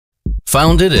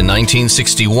Founded in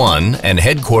 1961 and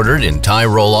headquartered in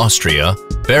Tyrol, Austria,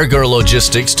 Berger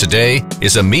Logistics today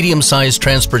is a medium-sized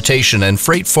transportation and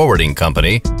freight forwarding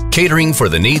company catering for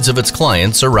the needs of its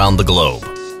clients around the globe.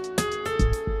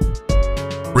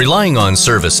 Relying on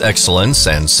service excellence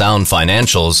and sound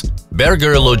financials,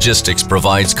 Berger Logistics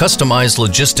provides customized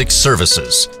logistics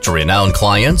services to renowned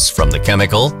clients from the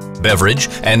chemical, beverage,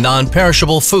 and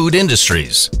non-perishable food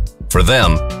industries. For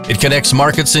them, it connects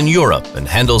markets in Europe and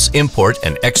handles import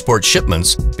and export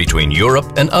shipments between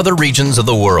Europe and other regions of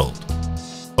the world.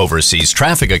 Overseas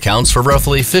traffic accounts for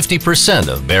roughly 50%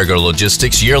 of Berger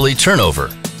Logistics' yearly turnover,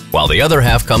 while the other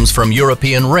half comes from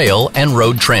European rail and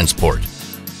road transport.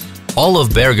 All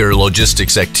of Berger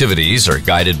Logistics' activities are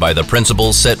guided by the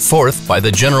principles set forth by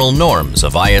the general norms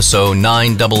of ISO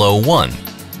 9001,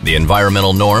 the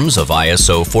environmental norms of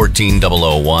ISO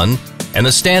 14001, and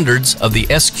the standards of the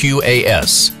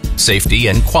SQAS, Safety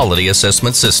and Quality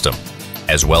Assessment System,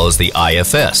 as well as the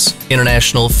IFS,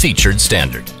 International Featured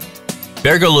Standard.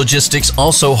 Berger Logistics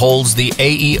also holds the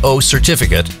AEO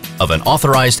certificate of an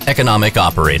authorized economic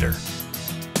operator.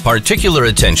 Particular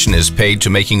attention is paid to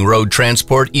making road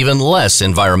transport even less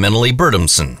environmentally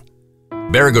burdensome.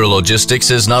 Berger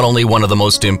Logistics is not only one of the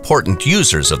most important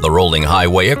users of the rolling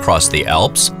highway across the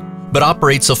Alps, but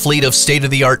operates a fleet of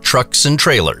state-of-the-art trucks and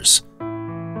trailers.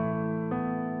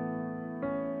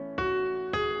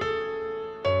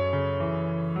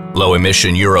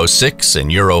 Low-emission Euro 6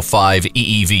 and Euro 5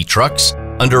 EEV trucks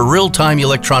under real-time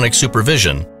electronic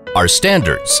supervision are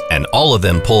standards, and all of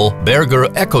them pull Berger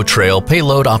EcoTrail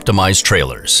payload optimized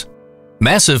trailers.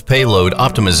 Massive payload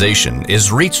optimization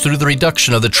is reached through the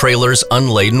reduction of the trailer's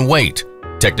unladen weight.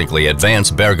 Technically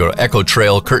advanced Berger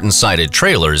EcoTrail curtain-sided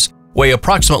trailers weigh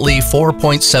approximately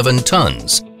 4.7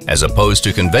 tons, as opposed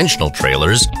to conventional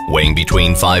trailers weighing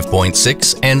between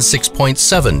 5.6 and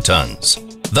 6.7 tons.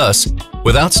 Thus,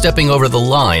 without stepping over the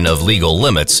line of legal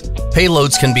limits,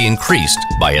 payloads can be increased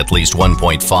by at least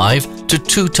 1.5 to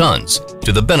 2 tons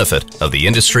to the benefit of the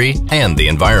industry and the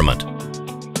environment.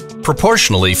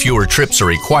 Proportionally fewer trips are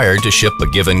required to ship a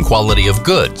given quality of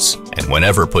goods, and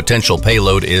whenever potential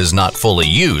payload is not fully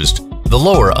used, the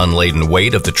lower unladen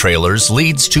weight of the trailers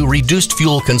leads to reduced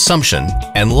fuel consumption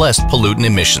and less pollutant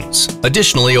emissions.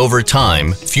 Additionally, over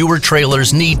time, fewer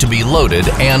trailers need to be loaded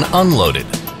and unloaded,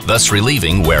 thus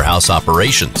relieving warehouse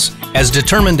operations. As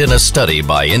determined in a study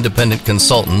by independent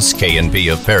consultants K&P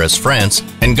of Paris, France,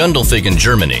 and Gundelfig in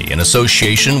Germany in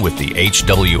association with the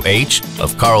HWH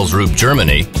of Karlsruhe,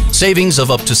 Germany, savings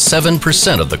of up to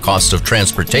 7% of the cost of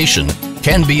transportation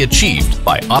can be achieved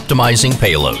by optimizing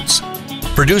payloads.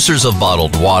 Producers of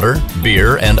bottled water,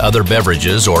 beer, and other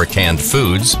beverages or canned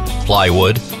foods,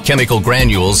 plywood, chemical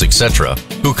granules, etc.,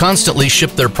 who constantly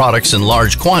ship their products in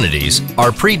large quantities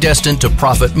are predestined to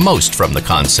profit most from the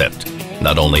concept,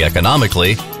 not only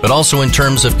economically, but also in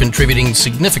terms of contributing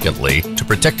significantly to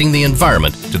protecting the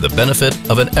environment to the benefit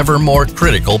of an ever more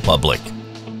critical public.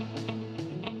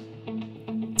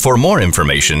 For more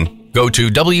information, go to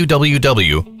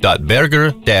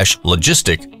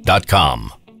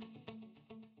www.berger-logistik.com.